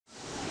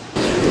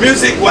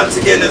Music, once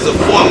again, is a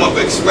form of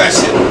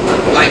expression,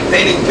 like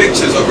painting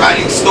pictures or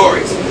writing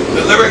stories.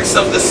 The lyrics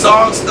of the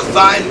songs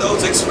define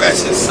those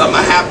expressions. Some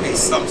are happy,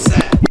 some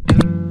sad.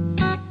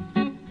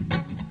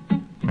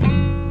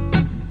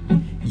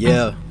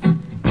 Yeah.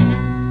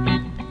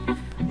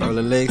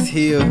 RLH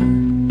here.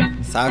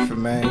 Cypher,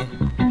 man.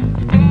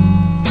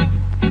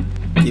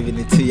 Giving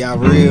it to y'all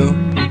real.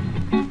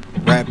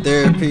 Rap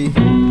therapy.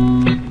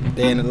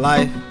 Day in the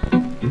life.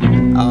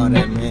 All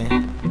that,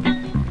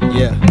 man.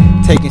 Yeah.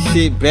 Taking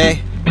shit back.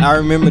 I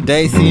remember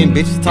days seeing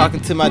bitches talking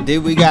to my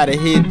dick, we gotta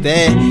hit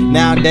that.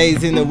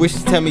 Nowadays in the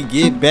wishes tell me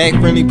get back.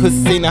 Friendly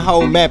pussy seen the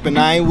whole map and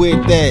I ain't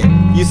with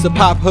that. Used to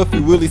pop Huffy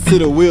Willies till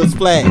the wheels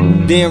flat.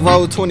 Then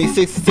roll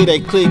 26s till they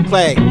click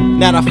clack.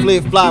 Now I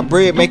flip flop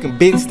bread making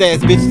big stats.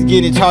 Bitches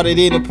getting charted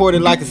in and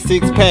ported like a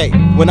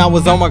 6-pack. When I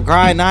was on my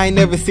grind I ain't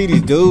never see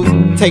these dudes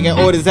taking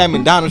orders at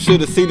McDonald's,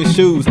 should've seen the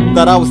shoes.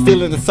 Thought I was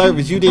still in the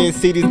service, you didn't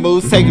see these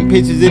moves. Taking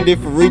pictures in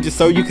different regions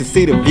so you can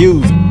see the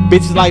views.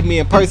 Bitches like me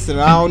in person,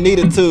 I don't need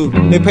a tube.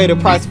 They pay the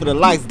price for the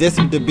likes,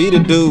 destined to be the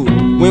dude.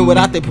 Went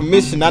without their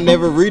permission, I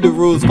never read the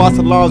rules. False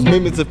alarms,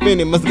 mimics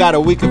offended, must got a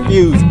weak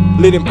confused.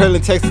 Lit in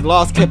Pearland, Texas,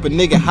 lost, kept a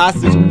nigga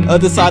hostage.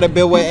 Other side of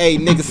Beltway, ayy,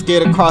 niggas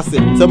scared to cross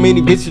it. So many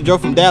bitches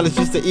drove from Dallas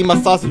just to eat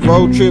my sausage.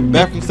 Road trip,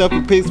 back from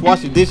selfie pics,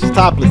 wash your dishes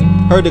topless.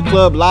 Heard the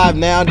club live,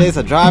 nowadays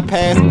I drive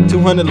past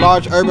 200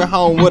 large urban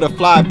home with a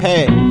fly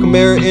pad.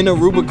 Camaro in a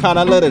Rubicon,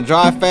 I let her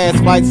drive fast.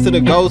 Flights to the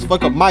Ghost,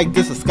 fuck a mic,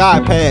 this a sky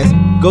pass.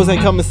 Ghosts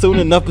ain't coming soon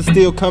enough, but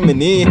still coming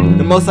in.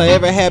 The most I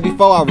ever had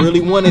before, I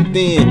really wanted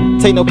then.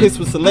 Take no pics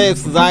with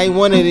celebs, cause I ain't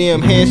one of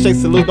them. Handshake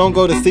salute, don't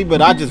go to sleep,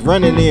 but I just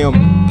run in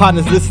them.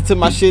 Partners listen to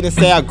my shit and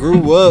say I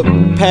grew up.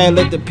 Pad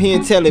let the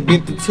pen tell it,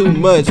 been through too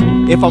much.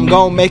 If I'm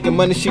gon' making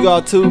money, she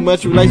got too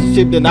much.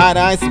 Relationship denied,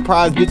 I ain't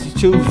surprised, bitches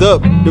choose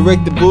up.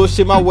 Direct the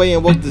bullshit my way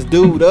and woke this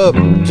dude up.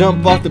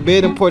 Jump off the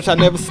bed and porch, I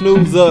never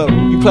snooze up.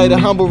 You play the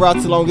humble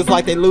route too long, it's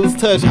like they lose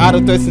touch. Out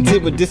of thirst and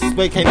tip, but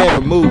disrespect can't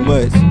never move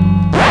much.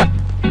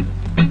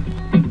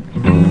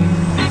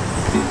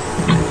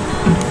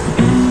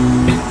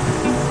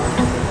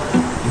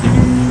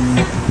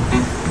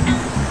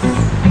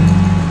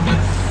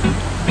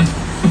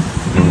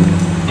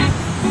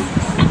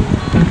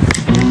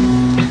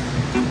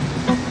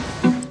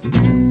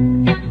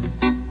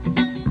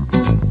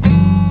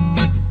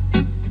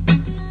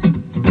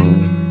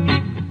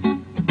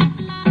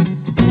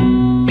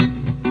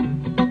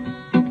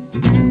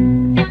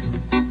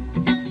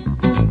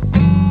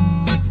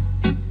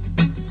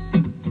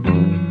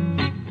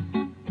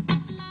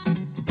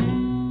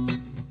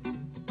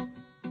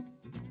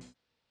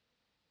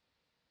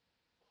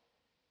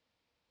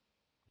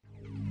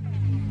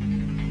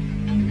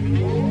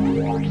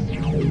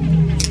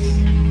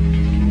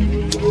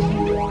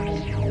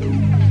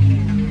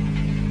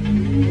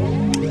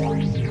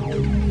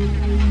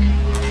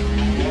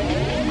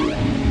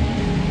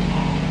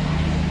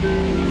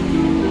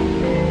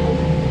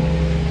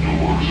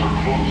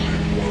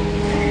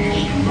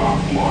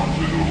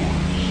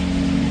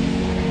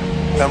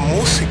 La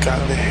música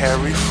de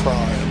Harry Fry.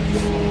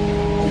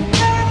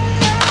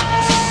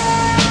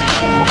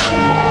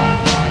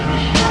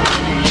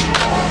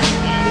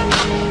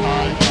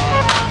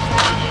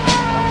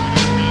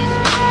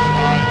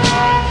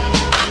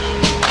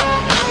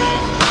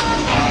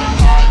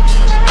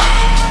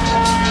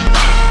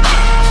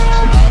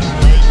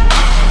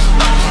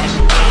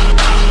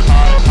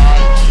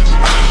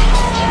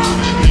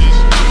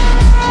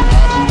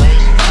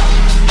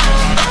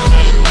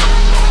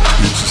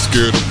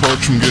 Scared to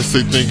approach him, guess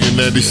they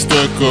thinking that he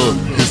stuck up.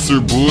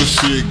 History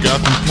bullshit, got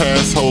them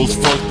past hoes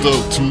fucked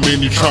up. Too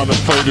many trying to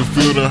play the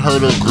field and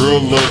hurt a girl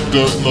locked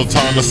up. No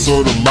time to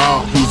sort them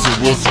out, who's it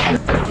was.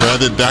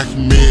 Rather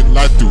document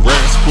like the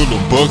rats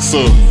pulling bucks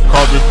up.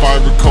 Carbon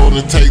fiber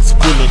coating takes,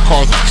 pulling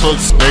cars and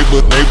trucks.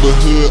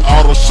 Neighborhood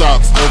auto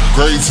shops,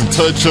 upgrades and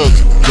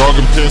touch-ups.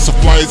 Jogging pants and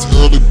flights,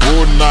 early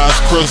boarding eyes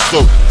crust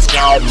up.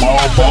 Scout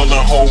mall,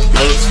 ballin' whole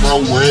bloods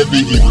roll wherever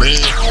he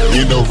land.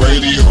 In the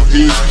radio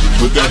hits,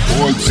 with that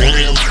boy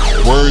jam.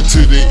 Word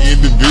to the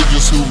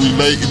individuals who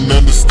relate and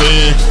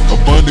understand.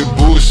 Abundant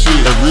bullshit,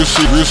 and real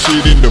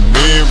shit in the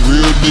man.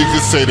 Real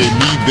niggas say they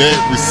need that.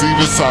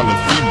 Receiving solid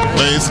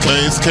feedback.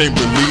 Claims can't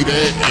believe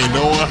that. Ain't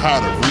knowing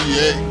how to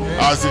react.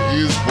 Odds it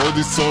is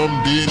worthy, some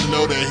didn't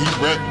know that he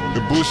rap.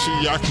 The bullshit,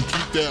 y'all can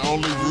keep that.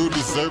 Only real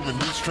deserving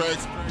these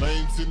tracks.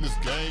 Lames in this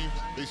game,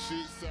 they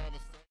shit sound